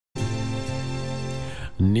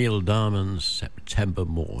Neil Diamond's September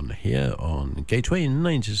Morn here on Gateway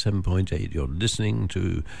 97.8. You're listening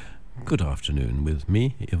to Good Afternoon with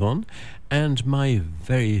me, Yvonne, and my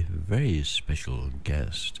very, very special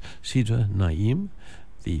guest, Sidra Naeem,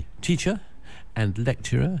 the teacher and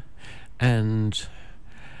lecturer and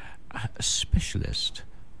a specialist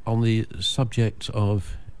on the subject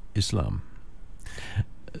of Islam.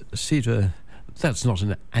 Sidra, that's not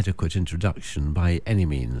an adequate introduction by any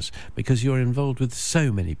means, because you're involved with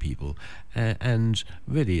so many people and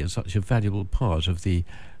really are such a valuable part of the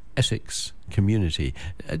Essex community.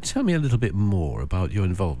 Tell me a little bit more about your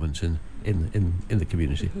involvement in the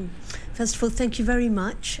community. Mm-hmm. First of all, thank you very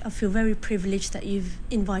much. I feel very privileged that you've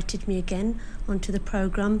invited me again onto the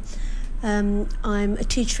programme. I'm a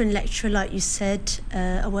teacher and lecturer, like you said.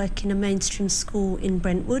 I work in a mainstream school in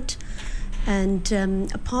Brentwood. And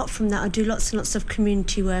apart from that, I do lots and lots of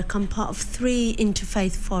community work. I'm part of 3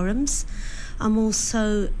 interfaith forums. I'm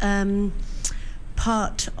also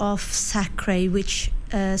part of SACRE, which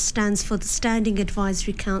stands for the Standing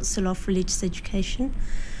Advisory Council of Religious Education.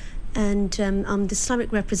 And I'm the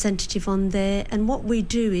Islamic representative on there. And what we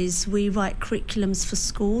do is we write curriculums for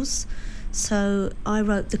schools. So I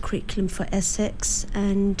wrote the curriculum for Essex,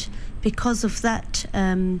 and because of that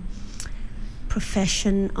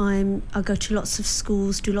profession, I go to lots of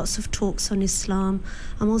schools, do lots of talks on Islam.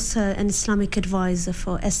 I'm also an Islamic advisor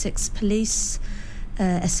for Essex Police,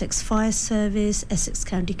 Essex Fire Service, Essex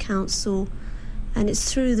County Council, and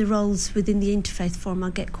it's through the roles within the Interfaith Forum I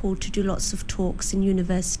get called to do lots of talks in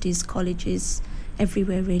universities, colleges,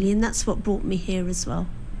 everywhere really, and that's what brought me here as well.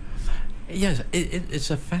 Yes, it's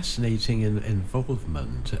a fascinating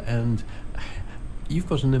involvement, and you've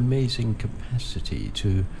got an amazing capacity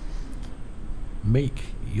to make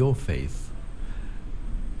your faith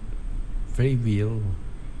very real,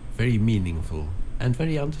 very meaningful, and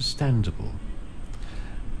very understandable.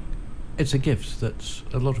 It's a gift that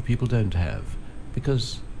a lot of people don't have,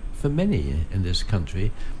 because for many in this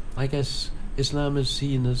country, I guess Islam is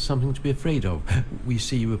seen as something to be afraid of. We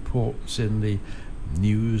see reports in the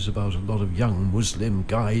news about a lot of young Muslim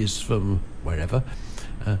guys from wherever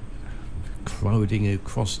crowding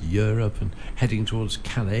across Europe and heading towards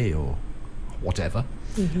Calais or whatever,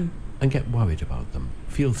 and get worried about them,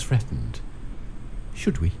 feel threatened.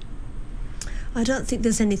 Should we? I don't think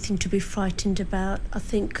there's anything to be frightened about. I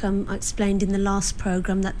think I explained in the last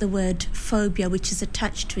programme that the word phobia, which is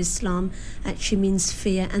attached to Islam, actually means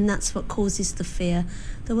fear, and that's what causes the fear.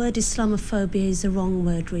 The word Islamophobia is a wrong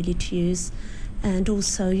word really to use, and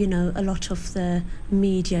also, you know, a lot of the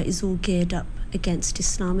media is all geared up against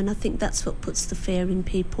Islam, and I think that's what puts the fear in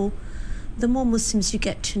people. The more Muslims you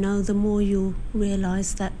get to know, the more you'll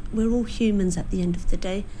realise that we're all humans at the end of the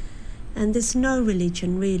day. And there's no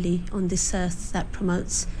religion really on this earth that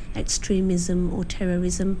promotes extremism or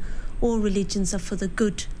terrorism. All religions are for the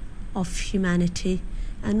good of humanity,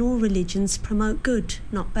 and all religions promote good,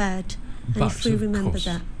 not bad. And But if we remember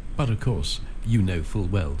that. But of course, you know full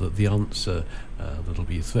well that the answer that'll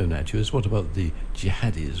be thrown at you is, what about the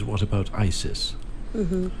jihadis? What about ISIS?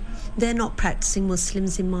 They're not practicing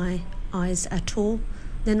Muslims in my eyes at all.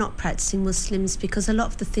 They're not practicing Muslims because a lot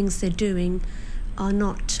of the things they're doing are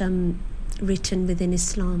not written within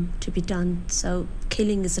Islam to be done. So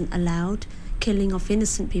killing isn't allowed. Killing of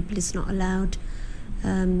innocent people is not allowed.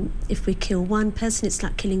 If we kill one person, it's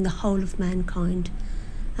like killing the whole of mankind.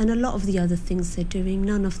 And a lot of the other things they're doing,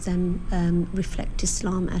 none of them reflect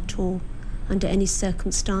Islam at all under any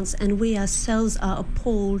circumstance. And we ourselves are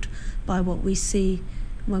appalled by what we see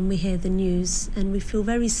when we hear the news, and we feel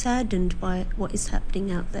very saddened by what is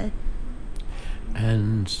happening out there.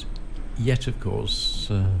 And yet, of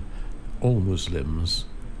course, all Muslims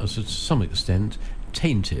are to some extent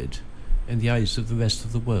tainted in the eyes of the rest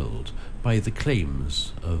of the world by the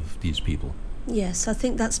claims of these people. Yes, I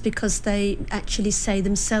think that's because they actually say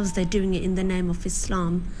themselves they're doing it in the name of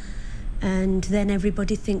Islam, and then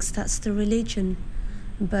everybody thinks that's the religion.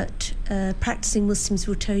 But practicing Muslims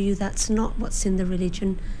will tell you that's not what's in the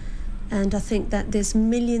religion. And I think that there's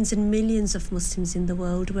millions and millions of Muslims in the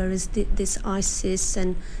world, whereas this ISIS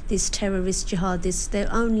and these terrorist jihadists,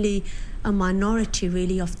 they're only a minority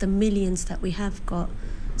really of the millions that we have got.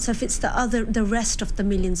 So if it's the rest of the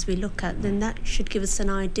millions we look at, then that should give us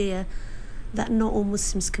an idea that not all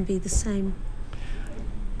Muslims can be the same.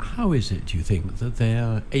 How is it, do you think, that they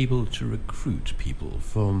are able to recruit people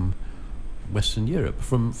from Western Europe,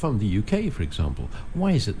 from the UK, for example?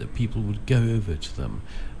 Why is it that people would go over to them?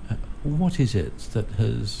 What is it that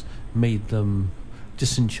has made them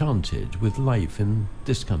disenchanted with life in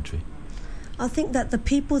this country? I think that the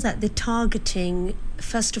people that they're targeting,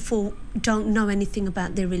 first of all, don't know anything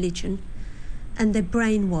about their religion. and they're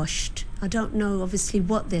brainwashed. I don't know, obviously,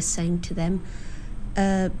 what they're saying to them,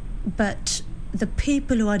 but the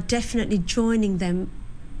people who are definitely joining them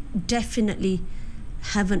definitely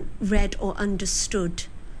haven't read or understood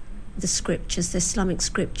the scriptures, the Islamic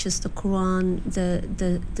scriptures, the Quran,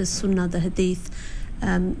 the Sunnah, the Hadith,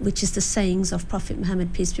 which is the sayings of Prophet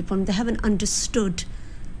Muhammad, peace be upon him. They haven't understood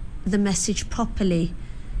the message properly.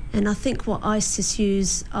 And I think what ISIS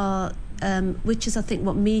use are, which is I think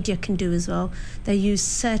what media can do as well, they use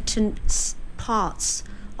certain parts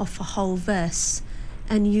of a whole verse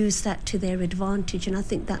and use that to their advantage. And I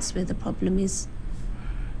think that's where the problem is.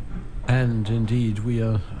 And indeed, we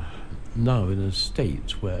are now in a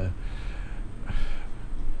state where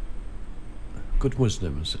good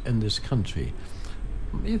Muslims in this country,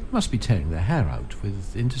 it must be tearing their hair out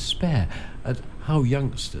in despair at how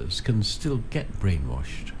youngsters can still get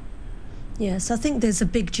brainwashed. Yes, I think there's a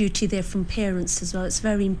big duty there from parents as well. It's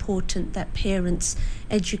very important that parents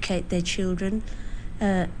educate their children.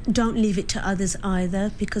 Don't leave it to others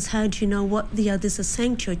either, because how do you know what the others are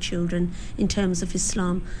saying to your children in terms of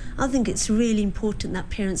Islam? I think it's really important that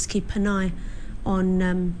parents keep an eye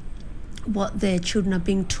on what their children are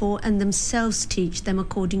being taught and themselves teach them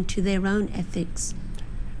according to their own ethics.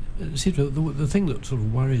 See, the thing that sort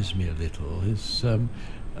of worries me a little is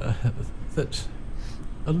that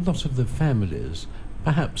a lot of the families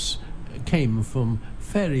perhaps came from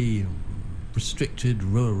very restricted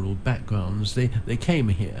rural backgrounds. They came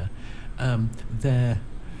here. Their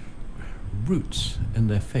roots in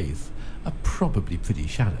their faith are probably pretty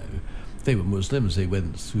shallow. They were Muslims. They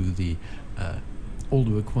went through all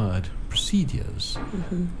the required procedures,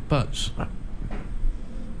 but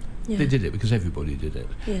they did it because everybody did it,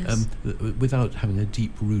 yes. Without having a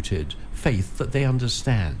deep-rooted faith that they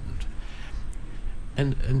understand.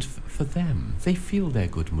 And for them, they feel they're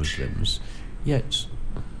good Muslims, yet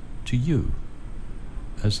to you,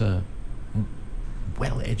 as a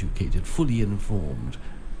well-educated, fully informed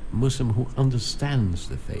Muslim who understands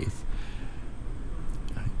the faith,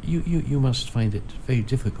 you must find it very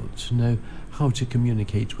difficult to know how to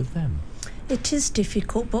communicate with them. It is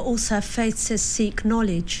difficult, but also faith says seek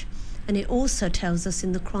knowledge. And it also tells us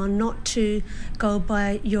in the Quran not to go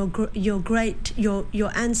by your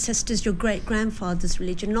ancestors, your great-grandfather's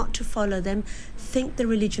religion, not to follow them. Think the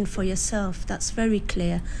religion for yourself. That's very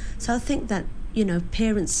clear. So I think that,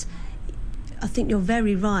 parents, I think you're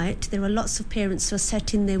very right. There are lots of parents who are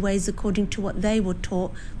set in their ways according to what they were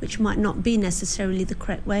taught, which might not be necessarily the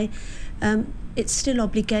correct way. It's still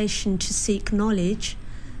obligation to seek knowledge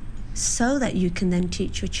so that you can then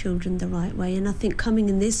teach your children the right way. And I think coming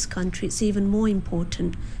in this country, it's even more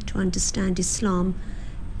important to understand Islam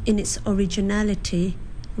in its originality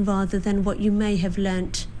rather than what you may have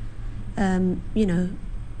learnt,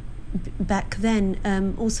 back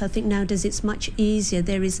then. Also, I think nowadays it's much easier.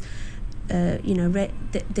 There is,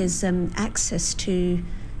 there's access to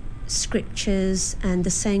scriptures and the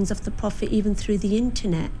sayings of the Prophet even through the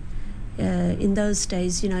internet. In those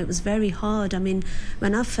days, it was very hard. I mean,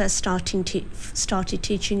 when I first started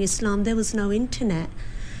teaching Islam, there was no internet.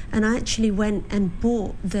 And I actually went and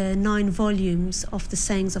bought the 9 volumes of the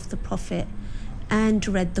sayings of the Prophet and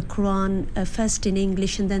read the Quran, first in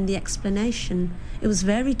English and then the explanation. It was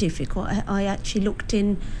very difficult. I actually looked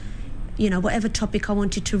in, whatever topic I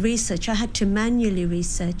wanted to research, I had to manually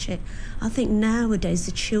research it. I think nowadays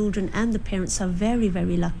the children and the parents are very,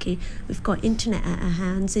 very lucky. We've got internet at our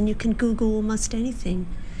hands and you can Google almost anything.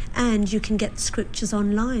 And you can get scriptures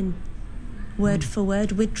online, word for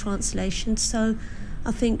word, with translation. So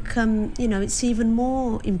I think, it's even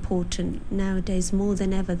more important nowadays, more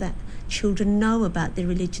than ever, that children know about their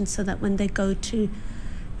religion so that when they go to,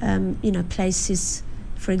 places,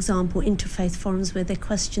 for example, interfaith forums where they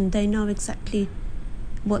question, they know exactly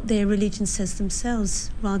what their religion says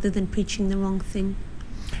themselves rather than preaching the wrong thing.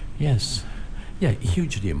 Yes,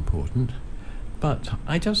 hugely important. But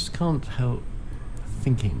I just can't help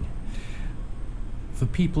thinking, for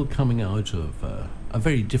people coming out of a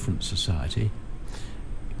very different society,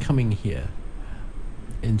 coming here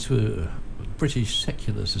into a British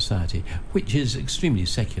secular society, which is extremely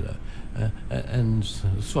secular, and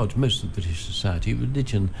throughout most of British society,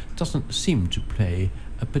 religion doesn't seem to play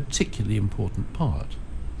a particularly important part.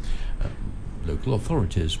 Local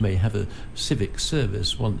authorities may have a civic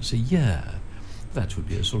service once a year. That would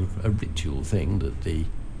be a sort of a ritual thing that they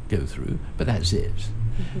go through, but that's it.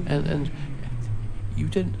 And you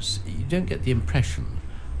don't get the impression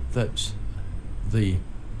that the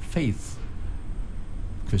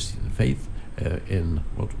Christian faith, in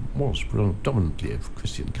what was predominantly a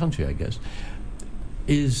Christian country, I guess,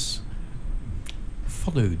 is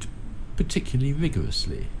followed particularly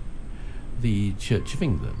rigorously. the Church of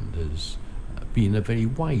England has been a very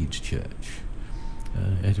wide church.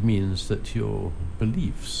 It means that your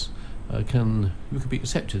beliefs you can be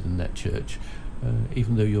accepted in that church,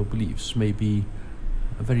 even though your beliefs may be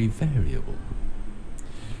very variable.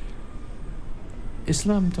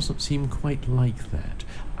 Islam doesn't seem quite like that.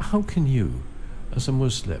 How can you, as a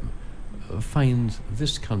Muslim, find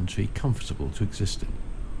this country comfortable to exist in?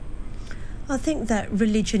 I think that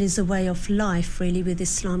religion is a way of life, really, with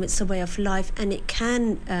Islam. It's a way of life, and it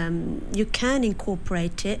can you can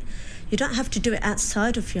incorporate it. You don't have to do it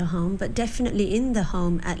outside of your home, but definitely in the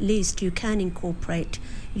home, at least, you can incorporate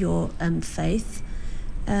your faith.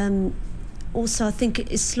 Also, I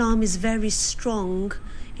think Islam is very strong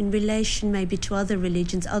in relation maybe to other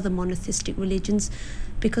religions, other monotheistic religions,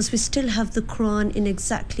 because we still have the Quran in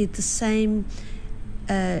exactly the same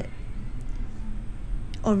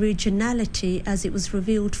originality as it was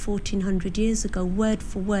revealed 1400 years ago, word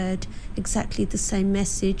for word, exactly the same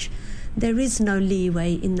message. There is no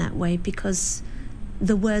leeway in that way, because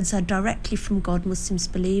the words are directly from God, Muslims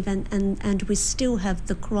believe, and we still have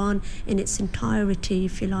the Quran in its entirety,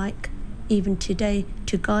 if you like, even today,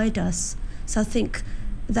 to guide us. So I think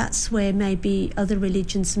that's where maybe other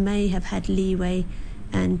religions may have had leeway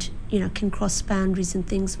and, can cross boundaries and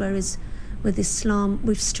things, whereas with Islam,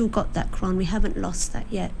 we've still got that Quran. We haven't lost that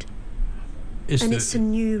yet. It's a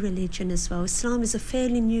new religion as well. Islam is a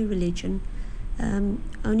fairly new religion.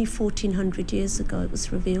 Only 1400 years ago it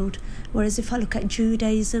was revealed. Whereas if I look at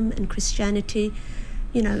Judaism and Christianity,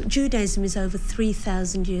 Judaism is over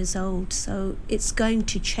 3,000 years old. So it's going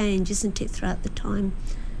to change, isn't it, throughout the time?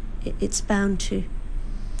 It's bound to.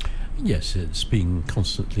 Yes, it's being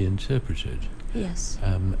constantly interpreted. Yes.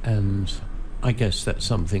 And I guess that's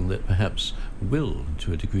something that perhaps will,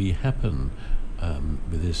 to a degree, happen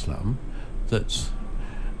with Islam, that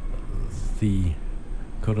the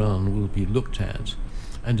Quran will be looked at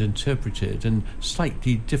and interpreted, and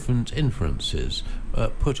slightly different inferences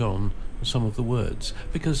put on some of the words,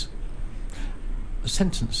 because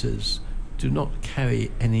sentences do not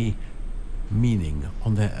carry any meaning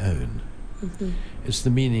on their own. Mm-hmm. It's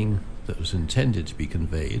the meaning that was intended to be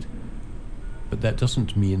conveyed, but that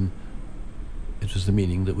doesn't mean it was the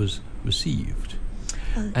meaning that was received.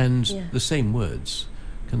 The same words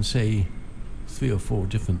can say 3 or 4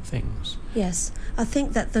 different things. Yes, I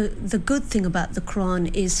think that the good thing about the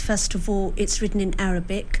Quran is, first of all, it's written in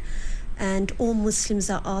Arabic, and all Muslims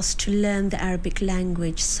are asked to learn the Arabic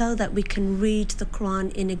language so that we can read the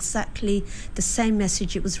Quran in exactly the same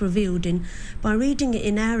message it was revealed in. By reading it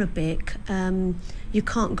in Arabic, you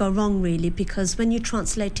can't go wrong, really, because when you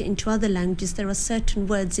translate it into other languages, there are certain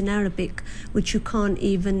words in Arabic which they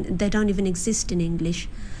don't even exist in English.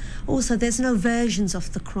 Also, there's no versions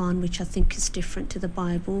of the Quran, which I think is different to the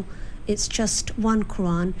Bible. It's just one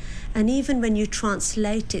Quran, and even when you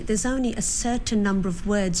translate it, there's only a certain number of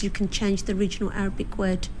words you can change the original Arabic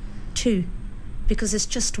word to, because it's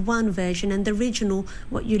just one version, and the original,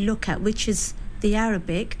 what you look at, which is the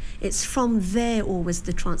Arabic, it's from there always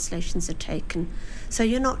the translations are taken. So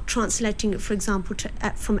you're not translating it, for example,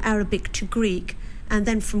 from Arabic to Greek, and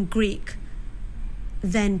then from Greek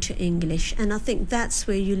then to English. And I think that's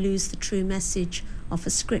where you lose the true message of a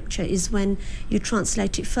scripture, is when you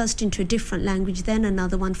translate it first into a different language, then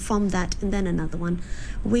another one, from that, and then another one.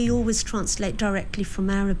 We always translate directly from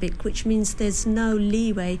Arabic, which means there's no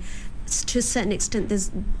leeway. To a certain extent, there's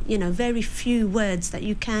very few words that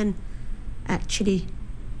you can actually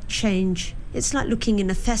change. It's like looking in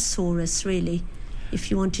a thesaurus, really. If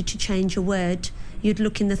you wanted to change a word, you'd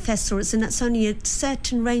look in the thesaurus, and that's only a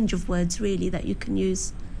certain range of words, really, that you can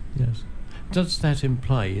use. Yes. Does that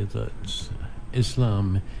imply that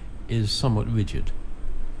Islam is somewhat rigid?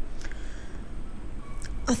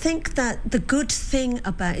 I think that the good thing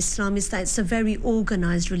about Islam is that it's a very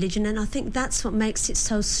organized religion, and I think that's what makes it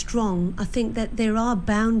so strong. I think that there are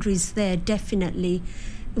boundaries there, definitely,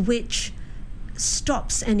 which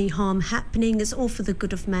stops any harm happening. It's all for the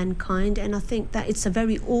good of mankind, and I think that it's a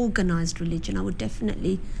very organized religion. I would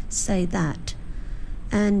definitely say that.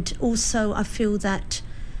 And also I feel that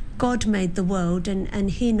God made the world, and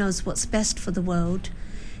he knows what's best for the world.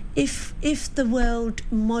 If the world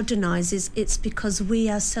modernizes, it's because we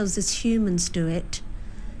ourselves as humans do it.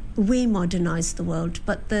 We modernize the world,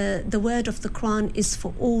 but the word of the Quran is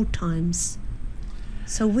for all times.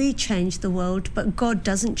 So we change the world, but God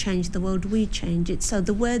doesn't change the world, we change it. So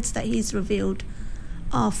the words that he's revealed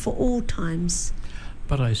are for all times.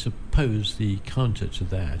 But I suppose the counter to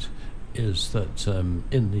that is that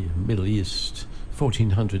in the Middle East,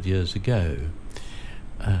 1400 years ago,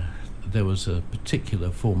 there was a particular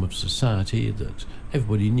form of society that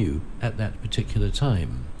everybody knew at that particular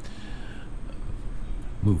time.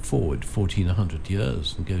 move forward 1400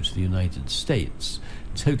 years and go to the United States,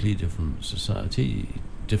 totally different society,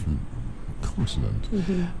 different continent.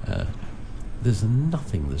 There's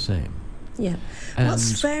nothing the same. Yeah.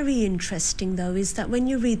 What's very interesting, though, is that when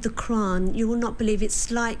you read the Quran, you will not believe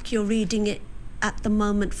it's like you're reading it at the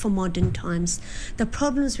moment for modern times. The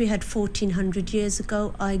problems we had 1400 years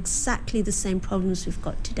ago are exactly the same problems we've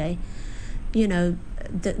got today. You know,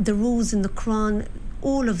 the rules in the Quran,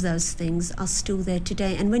 all of those things are still there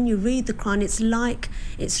today. And when you read the Quran, it's like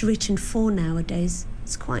it's written for nowadays.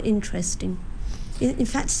 It's quite interesting. In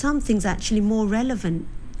fact, some things are actually more relevant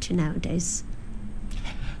to nowadays.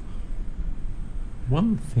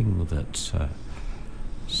 One thing that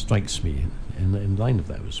strikes me in line of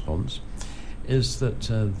that response is that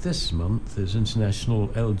this month is International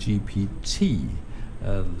LGBT,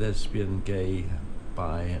 lesbian, gay,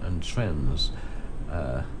 bi and trans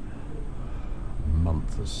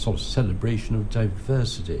month, a sort of celebration of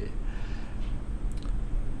diversity.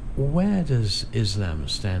 Where does Islam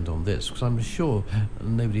stand on this? Because I'm sure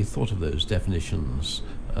nobody thought of those definitions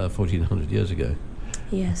 1400 years ago.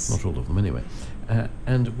 Yes. Not all of them anyway.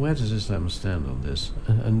 And where does Islam stand on this,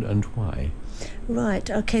 and why? Right,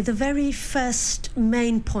 okay. The very first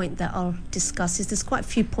main point that I'll discuss is there's quite a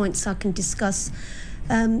few points I can discuss.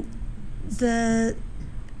 The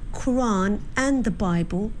Quran and the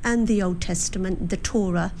Bible and the Old Testament, the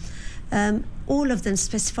Torah, all of them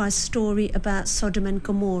specify a story about Sodom and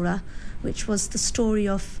Gomorrah, which was the story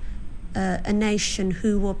of a nation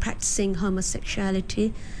who were practicing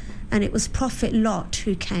homosexuality. And it was Prophet Lot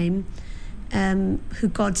who came, who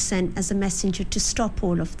God sent as a messenger to stop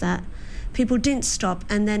all of that. People didn't stop,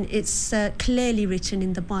 and then it's clearly written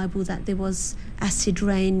in the Bible that there was acid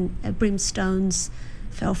rain, brimstones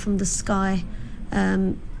fell from the sky.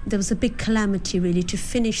 There was a big calamity, really, to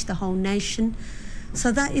finish the whole nation.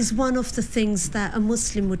 So that is one of the things that a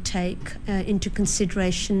Muslim would take into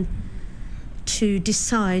consideration to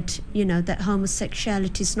decide, you know, that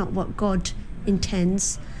homosexuality is not what God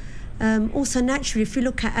intends. Also, naturally, if you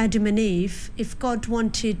look at Adam and Eve, if God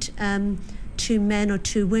wanted 2 men or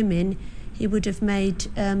 2 women, he would have made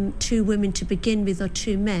 2 women to begin with or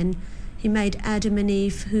 2 men. He made Adam and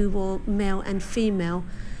Eve, who were male and female.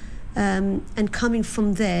 And coming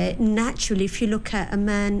from there, naturally, if you look at a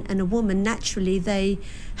man and a woman, naturally they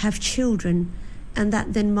have children, and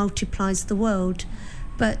that then multiplies the world.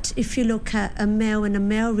 But if you look at a male and a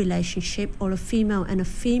male relationship or a female and a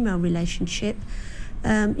female relationship,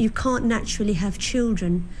 you can't naturally have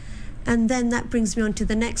children. And then that brings me on to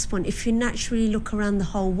the next point. If you naturally look around the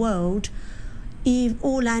whole world,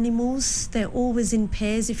 all animals, they're always in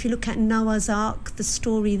pairs. If you look at Noah's Ark, the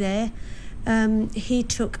story there, he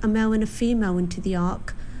took a male and a female into the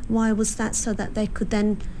ark. Why was that? So that they could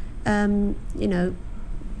then, you know,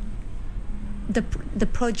 the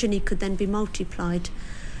progeny could then be multiplied.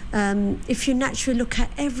 If you naturally look at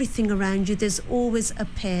everything around you, there's always a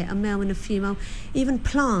pair, a male and a female. Even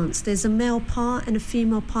plants, there's a male part and a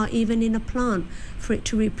female part, even in a plant, for it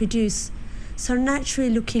to reproduce. So naturally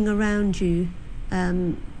looking around you,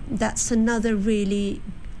 that's another really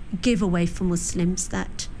giveaway for Muslims,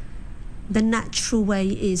 that the natural way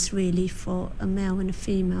is really for a male and a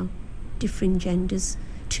female, different genders,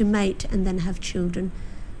 to mate and then have children.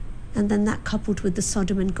 And then that coupled with the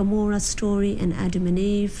Sodom and Gomorrah story and Adam and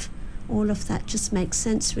Eve, all of that just makes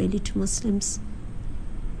sense really to Muslims.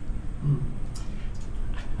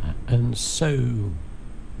 And so,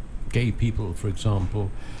 gay people, for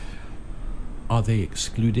example, are they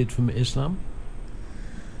excluded from Islam?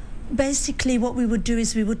 Basically, what we would do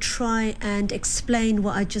is we would try and explain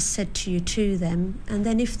what I just said to you to them, and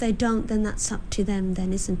then if they don't, then that's up to them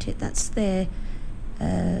then, isn't it? That's their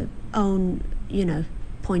own, you know,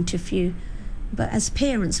 point of view. But as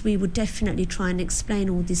parents, we would definitely try and explain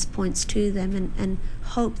all these points to them and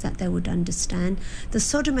hope that they would understand. The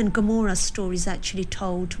Sodom and Gomorrah story is actually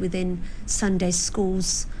told within Sunday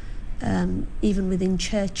schools, even within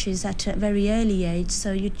churches at a very early age,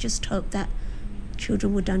 so you just hope that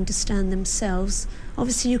children would understand themselves.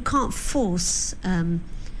 Obviously, you can't force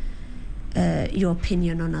your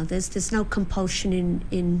opinion on others. There's no compulsion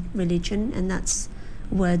in religion, and that's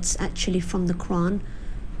words actually from the Quran.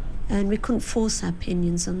 And we couldn't force our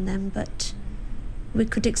opinions on them, but we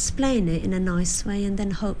could explain it in a nice way and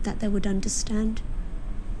then hope that they would understand.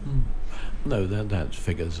 No, that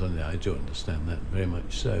figures. I do understand that very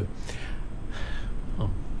much so.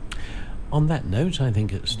 On that note, I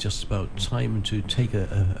think it's just about time to take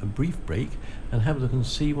a brief break and have a look and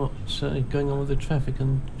see what's going on with the traffic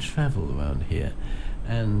and travel around here.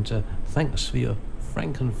 And thanks for your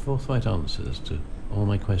frank and forthright answers to all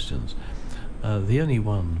my questions. the only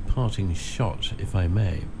one parting shot, if I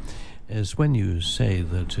may, is when you say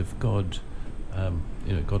that if God,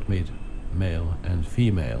 God made male and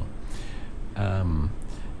female,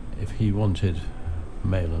 if he wanted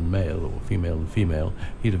male and male or female and female,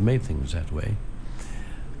 he'd have made things that way.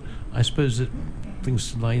 I suppose it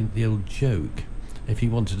brings to mind the old joke, if he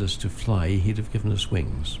wanted us to fly, he'd have given us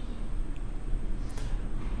wings.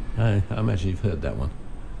 I imagine you've heard that one.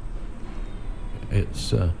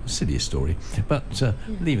 It's a silly story, but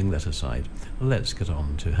leaving that aside, let's get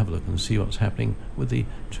on to have a look and see what's happening with the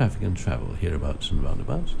traffic and travel hereabouts and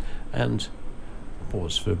roundabouts, and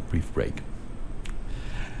pause for a brief break.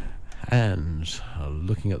 And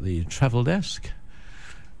looking at the travel desk.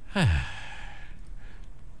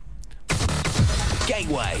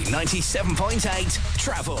 Gateway 97.8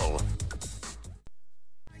 Travel.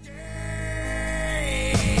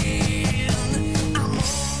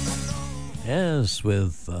 Yes,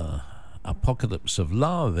 with Apocalypse of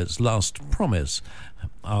Love, its last promise,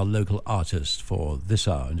 our local artist for this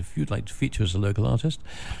hour. And if you'd like to feature as a local artist,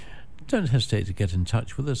 don't hesitate to get in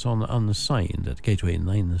touch with us on Unsigned at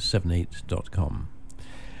gateway978.com.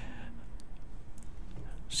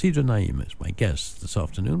 Sidra Naim is my guest this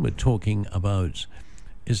afternoon. We're talking about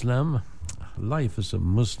Islam, life as a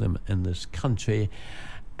Muslim in this country,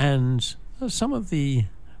 and some of the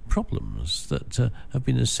problems that have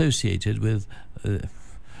been associated with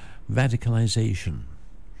radicalisation.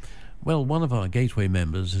 Well, one of our Gateway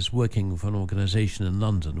members is working for an organisation in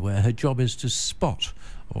London where her job is to spot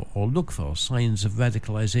or look for signs of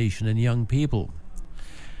radicalisation in young people.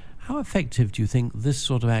 How effective do you think this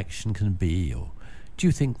sort of action can be, or do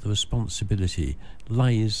you think the responsibility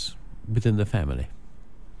lies within the family?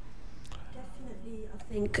 Definitely, I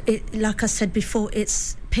think, like I said before,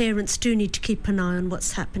 it's parents do need to keep an eye on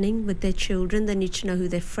what's happening with their children. They need to know who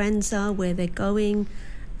their friends are, where they're going,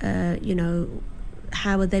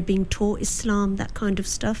 how are they being taught Islam, that kind of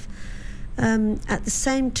stuff. At the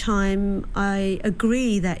same time, I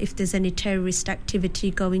agree that if there's any terrorist activity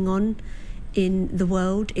going on in the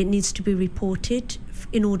world, it needs to be reported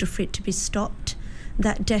in order for it to be stopped.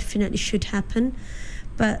 That definitely should happen.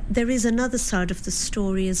 But there is another side of the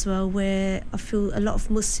story as well, where I feel a lot of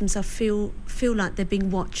Muslims feel like they're being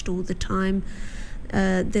watched all the time.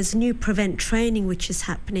 There's new prevent training which is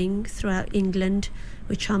happening throughout England,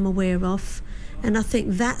 which I'm aware of. And I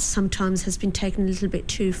think that sometimes has been taken a little bit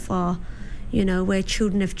too far, where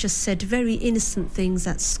children have just said very innocent things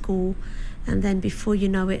at school, and then before you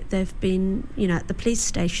know it, they've been, at the police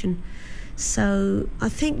station. So I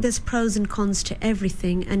think there's pros and cons to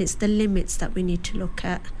everything, and it's the limits that we need to look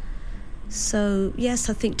at. So yes,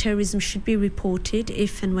 I think terrorism should be reported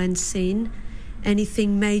if and when seen.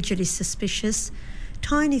 Anything majorly suspicious.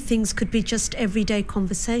 Tiny things could be just everyday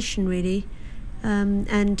conversation, really.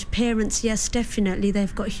 And parents, yes, definitely,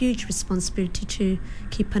 they've got a huge responsibility to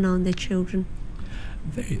keep an eye on their children.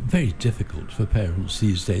 Very, very difficult for parents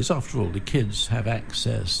these days. After all, the kids have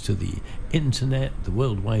access to the internet, the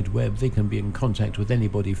World Wide Web. They can be in contact with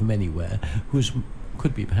anybody from anywhere who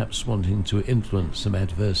could be perhaps wanting to influence them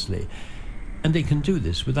adversely. And they can do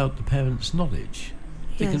this without the parents' knowledge.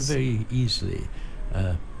 They can very easily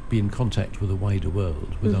be in contact with a wider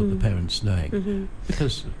world without the parents knowing.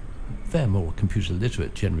 Because they're more computer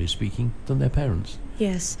literate, generally speaking, than their parents.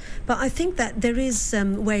 Yes, but I think that there is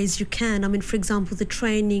ways you can. I mean, for example, the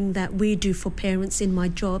training that we do for parents in my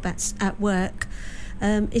job at work,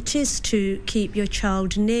 it is to keep your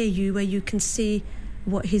child near you, where you can see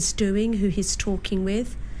what he's doing, who he's talking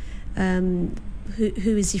with, who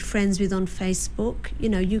is he friends with on Facebook.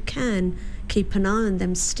 You can keep an eye on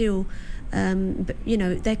them still. But,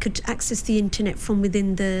 they could access the internet from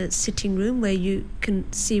within the sitting room, where you can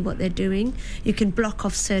see what they're doing. You can block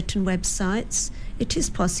off certain websites. It is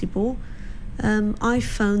possible.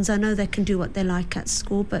 iPhones, I know they can do what they like at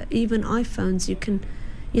school, but even iPhones, you can,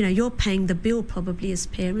 you're paying the bill probably as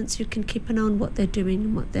parents. You can keep an eye on what they're doing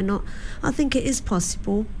and what they're not. I think it is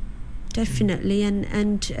possible, definitely,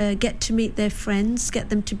 and get to meet their friends, get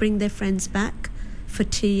them to bring their friends back for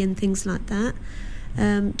tea and things like that.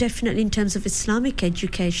 Definitely in terms of Islamic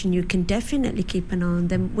education, you can definitely keep an eye on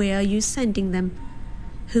them. Where are you sending them?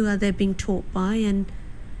 Who are they being taught by? And,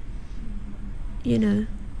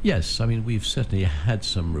 Yes, I mean, we've certainly had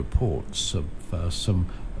some reports of some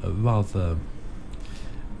rather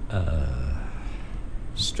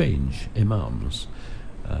strange imams,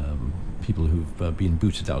 people who've been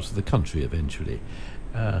booted out of the country eventually,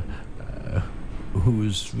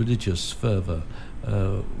 whose religious fervour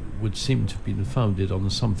would seem to have been founded on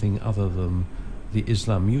something other than the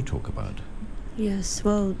Islam you talk about. Yes,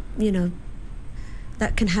 well,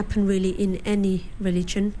 that can happen really in any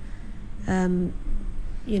religion. For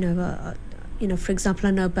example,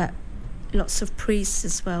 I know about lots of priests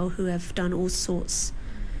as well who have done all sorts.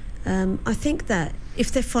 I think that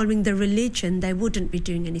if they're following the religion, they wouldn't be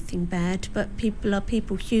doing anything bad, but people are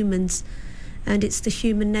people, humans, and it's the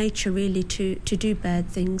human nature really to do bad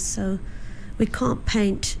things. So we can't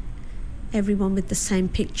paint everyone with the same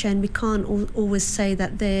picture, and we can't always say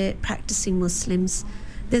that they're practicing Muslims.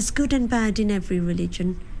 There's good and bad in every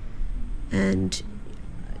religion, and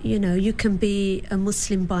you can be a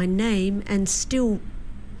Muslim by name and still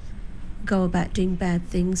go about doing bad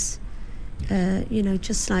things.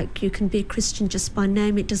 Just like you can be a Christian just by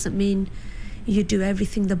name, it doesn't mean you do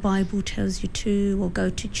everything the Bible tells you to, or go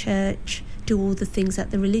to church, do all the things that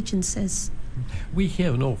the religion says. We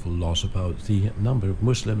hear an awful lot about the number of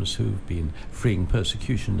Muslims who've been fleeing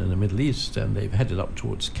persecution in the Middle East, and they've headed up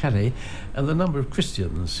towards Calais, and the number of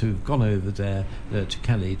Christians who've gone over there to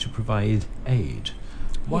Calais to provide aid.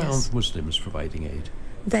 Why aren't Muslims providing aid?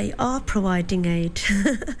 They are providing aid.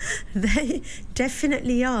 They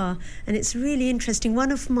definitely are. And it's really interesting.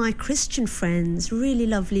 One of my Christian friends, really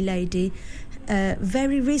lovely lady,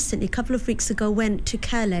 very recently, a couple of weeks ago, went to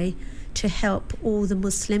Calais to help all the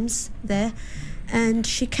Muslims there. And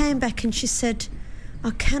she came back and she said,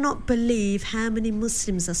 I cannot believe how many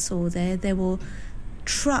Muslims I saw there. There were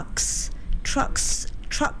truckloads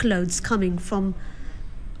coming from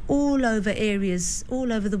all over areas,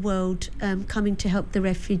 all over the world, coming to help the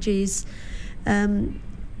refugees.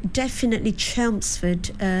 Definitely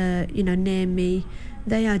Chelmsford, near me,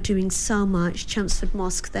 they are doing so much. Chelmsford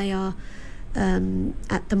Mosque, they are,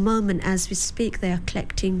 at the moment as we speak, they are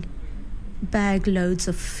collecting bag loads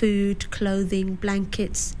of food, clothing,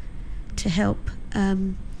 blankets to help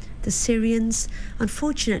the Syrians.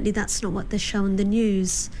 Unfortunately, that's not what they show on the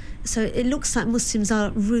news. So it looks like Muslims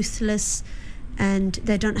are ruthless and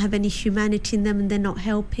they don't have any humanity in them, and they're not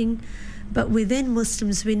helping. But within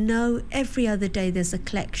Muslims, we know every other day there's a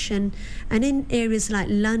collection. And in areas like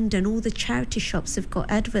London, all the charity shops have got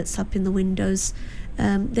adverts up in the windows.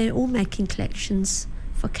 They're all making collections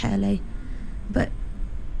for Calais. But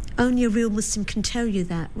only a real Muslim can tell you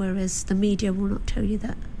that, whereas the media will not tell you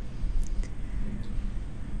that.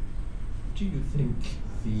 Do you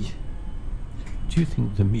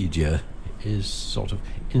think the media is sort of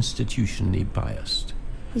institutionally biased?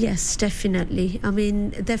 Yes, definitely. I mean,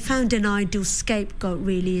 they found an ideal scapegoat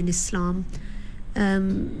really in Islam.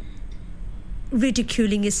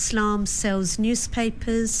 Ridiculing Islam sells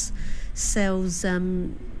newspapers,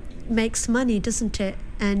 makes money, doesn't it?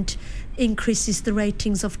 And increases the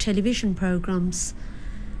ratings of television programs.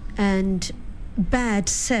 And bad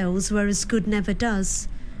sells, whereas good never does.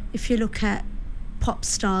 If you look at pop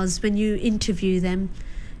stars, when you interview them,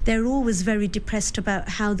 they're always very depressed about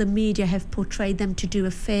how the media have portrayed them to do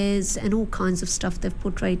affairs and all kinds of stuff they've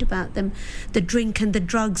portrayed about them. The drink and the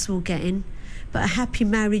drugs will get in. But a happy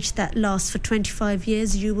marriage that lasts for 25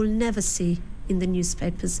 years, you will never see in the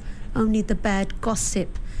newspapers. Only the bad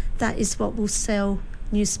gossip. That is what will sell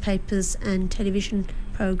newspapers and television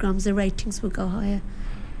programs. The ratings will go higher.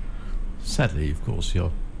 Sadly, of course,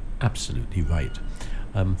 you're absolutely right.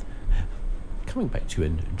 Coming back to you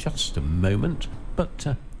in just a moment,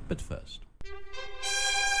 but first.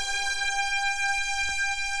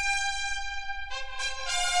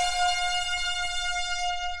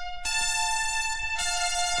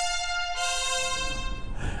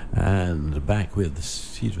 And back with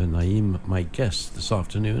Sidra Naim, my guest this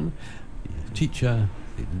afternoon, the teacher,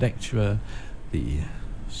 the lecturer, the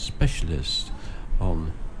specialist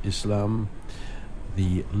on Islam,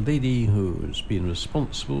 the lady who's been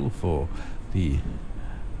responsible for the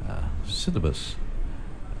syllabus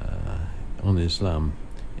on Islam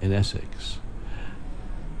in Essex.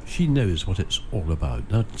 She knows what it's all about.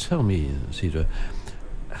 Now tell me, Sidra,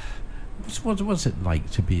 what's it like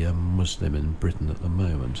to be a Muslim in Britain at the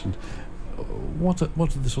moment, and what are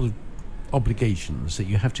the sort of obligations that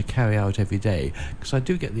you have to carry out every day? Because I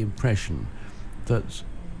do get the impression that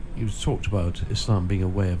you've talked about Islam being a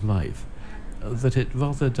way of life, that it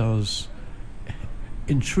rather does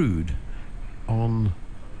intrude on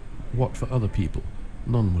what for other people,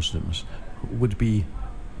 non-Muslims, would be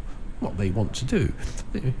what they want to do.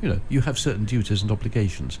 You have certain duties and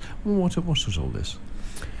obligations. What is all this?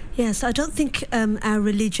 Yes, I don't think our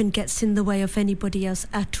religion gets in the way of anybody else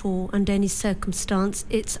at all, under any circumstance.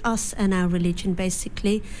 It's us and our religion,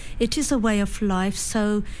 basically. It is a way of life,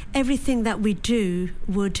 so everything that we do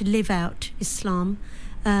would live out Islam.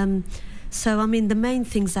 So, I mean, the main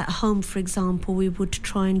things at home, for example, we would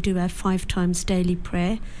try and do our 5 times daily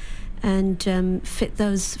prayer and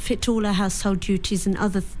fit all our household duties and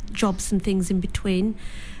other jobs and things in between.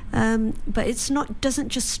 But doesn't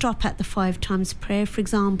just stop at the 5 times prayer. For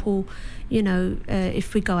example,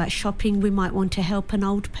 if we go out shopping, we might want to help an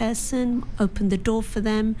old person, open the door for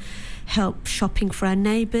them, help shopping for our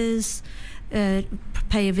neighbours,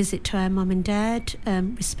 pay a visit to our mum and dad,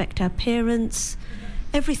 respect our parents.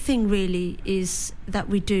 Everything really that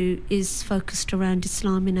we do is focused around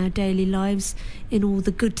Islam in our daily lives, in all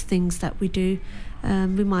the good things that we do.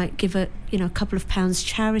 We might give a couple of pounds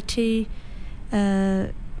charity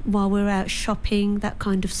while we're out shopping, that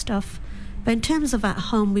kind of stuff. But in terms of at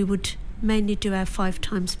home, we would mainly do our 5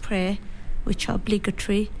 times prayer, which are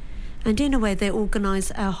obligatory. And in a way, they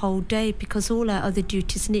organise our whole day, because all our other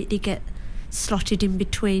duties neatly get slotted in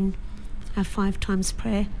between our 5 times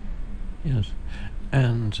prayer. Yes.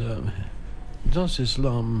 And does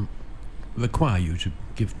Islam require you to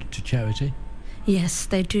give to charity? Yes,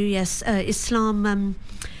 they do, yes. Islam,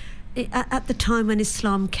 at the time when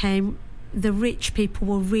Islam came, the rich people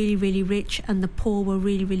were really, really rich, and the poor were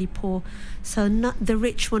really, really poor. So the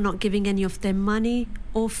rich were not giving any of their money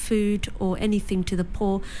or food or anything to the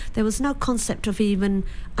poor. There was no concept of even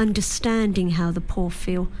understanding how the poor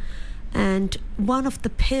feel. And one of the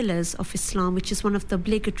pillars of Islam, which is one of the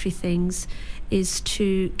obligatory things, is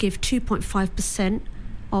to give 2.5%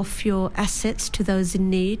 of your assets to those in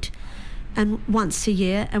need, and once a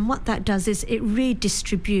year. And what that does is it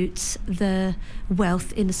redistributes the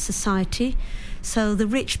wealth in a society. So the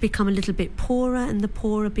rich become a little bit poorer and the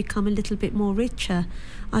poorer become a little bit more richer.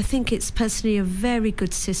 I think it's personally a very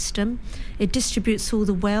good system. It distributes all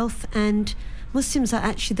the wealth, and Muslims are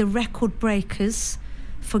actually the record breakers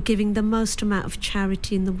for giving the most amount of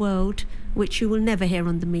charity in the world, which you will never hear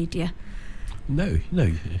on the media. No,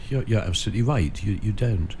 you're absolutely right. You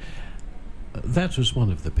don't. That was one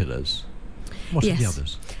of the pillars. What are the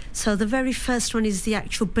others? So the very first one is the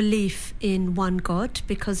actual belief in one God,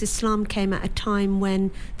 because Islam came at a time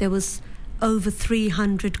when there was over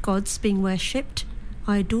 300 gods being worshipped,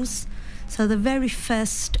 idols. So the very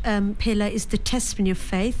first pillar is the testimony of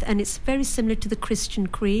faith, and it's very similar to the Christian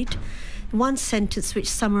creed. One sentence which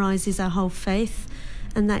summarises our whole faith,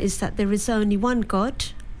 and that is that there is only one God,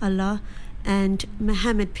 Allah, and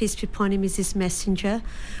Muhammad, peace be upon him, is his messenger.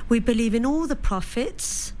 We believe in all the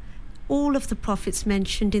prophets, all of the prophets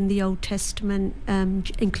mentioned in the Old Testament,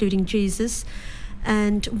 including Jesus.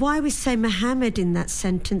 And why we say Muhammad in that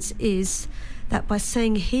sentence is that by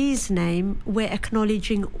saying his name, we're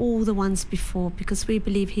acknowledging all the ones before, because we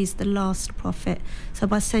believe he's the last prophet. So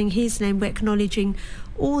by saying his name, we're acknowledging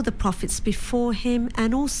all the prophets before him,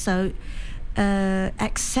 and also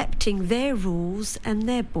accepting their rules and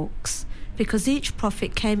their books, because each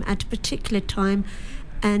prophet came at a particular time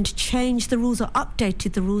and changed the rules or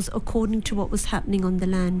updated the rules according to what was happening on the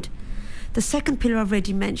land. The second pillar I've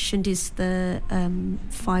already mentioned is the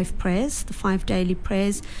 5 prayers, the 5 daily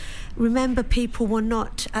prayers. Remember, people were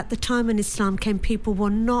not, at the time when Islam came, people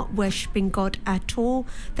were not worshipping God at all.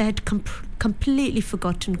 They had completely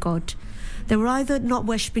forgotten God. They were either not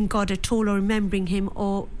worshipping God at all or remembering him,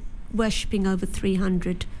 or worshipping over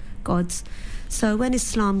 300 gods. So when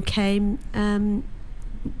Islam came,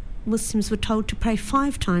 Muslims were told to pray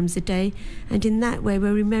 5 times a day, and in that way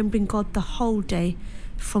we're remembering God the whole day,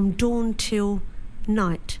 from dawn till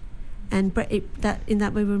night, and in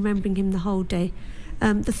that way we're remembering him the whole day.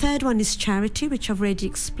 The third one is charity, which I've already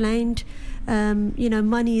explained.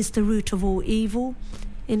 Money is the root of all evil.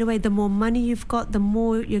 In a way, the more money you've got, the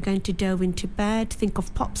more you're going to delve into bad. Think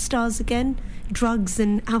of pop stars again, drugs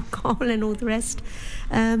and alcohol and all the rest.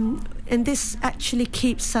 And this actually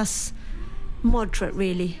keeps us moderate,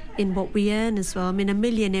 really, in what we earn as well. I mean, a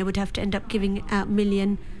millionaire would have to end up giving out $1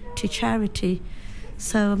 million to charity.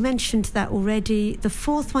 So I mentioned that already. The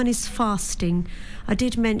fourth one is fasting. I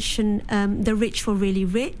did mention the rich were really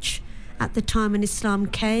rich at the time when Islam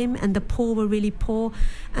came, and the poor were really poor,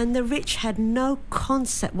 and the rich had no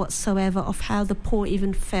concept whatsoever of how the poor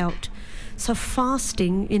even felt. So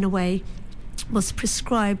fasting, in a way, was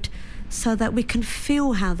prescribed so that we can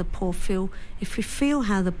feel how the poor feel. If we feel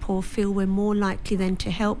how the poor feel, we're more likely then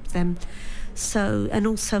to help them. So, and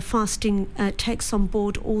also fasting takes on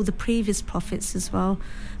board all the previous prophets as well.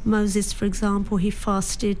 Moses, for example, he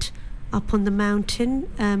fasted up on the mountain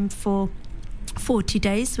for 40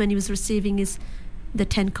 days when he was receiving the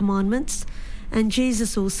 10 Commandments. And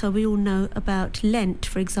Jesus also, we all know about Lent,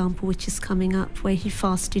 for example, which is coming up, where he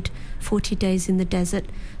fasted 40 days in the desert.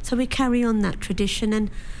 So we carry on that tradition, and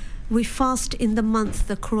we fast in the month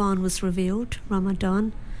the Quran was revealed,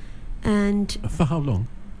 Ramadan. And for how long?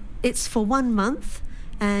 It's for 1 month,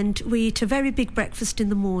 and we eat a very big breakfast in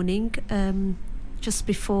the morning, just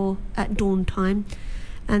before at dawn time.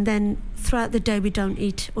 And then throughout the day we don't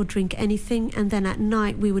eat or drink anything, and then at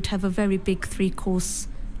night we would have a very big 3-course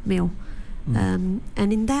meal. And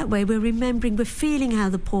in that way we're remembering, we're feeling how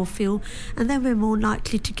the poor feel, and then we're more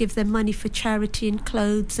likely to give them money for charity and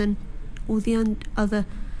clothes and all the other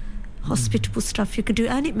hospitable stuff you could do.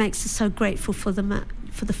 And it makes us so grateful for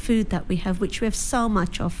the food that we have, which we have so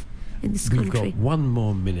much of in this country. We've got one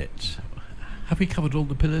more minute. Have we covered all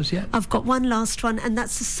the pillars yet? I've got one last one, and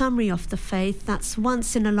that's a summary of the faith. That's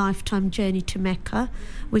once in a lifetime journey to Mecca,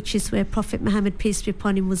 which is where Prophet Muhammad, peace be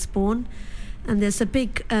upon him, was born. And there's a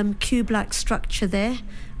big cube-like structure there,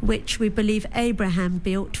 which we believe Abraham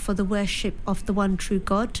built for the worship of the one true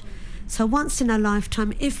God. So once in a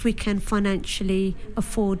lifetime, if we can financially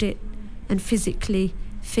afford it and physically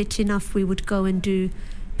fit enough, we would go and do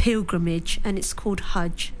pilgrimage, and it's called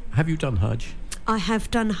Hajj. Have you done Hajj? I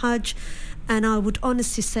have done Hajj, and I would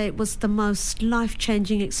honestly say it was the most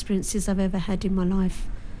life-changing experiences I've ever had in my life.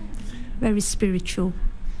 Very spiritual.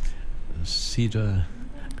 Cedar,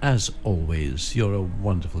 as always, you're a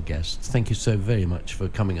wonderful guest. Thank you so very much for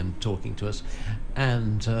coming and talking to us.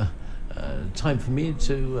 And time for me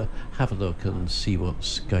to have a look and see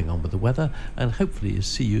what's going on with the weather, and hopefully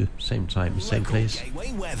see you same time, same place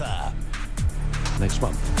Gateway weather next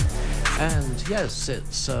month. And yes,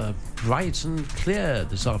 it's bright and clear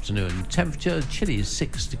this afternoon. Temperature chilly,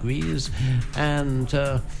 6 degrees, and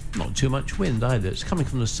not too much wind either. It's coming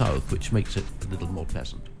from the south, which makes it a little more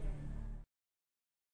pleasant.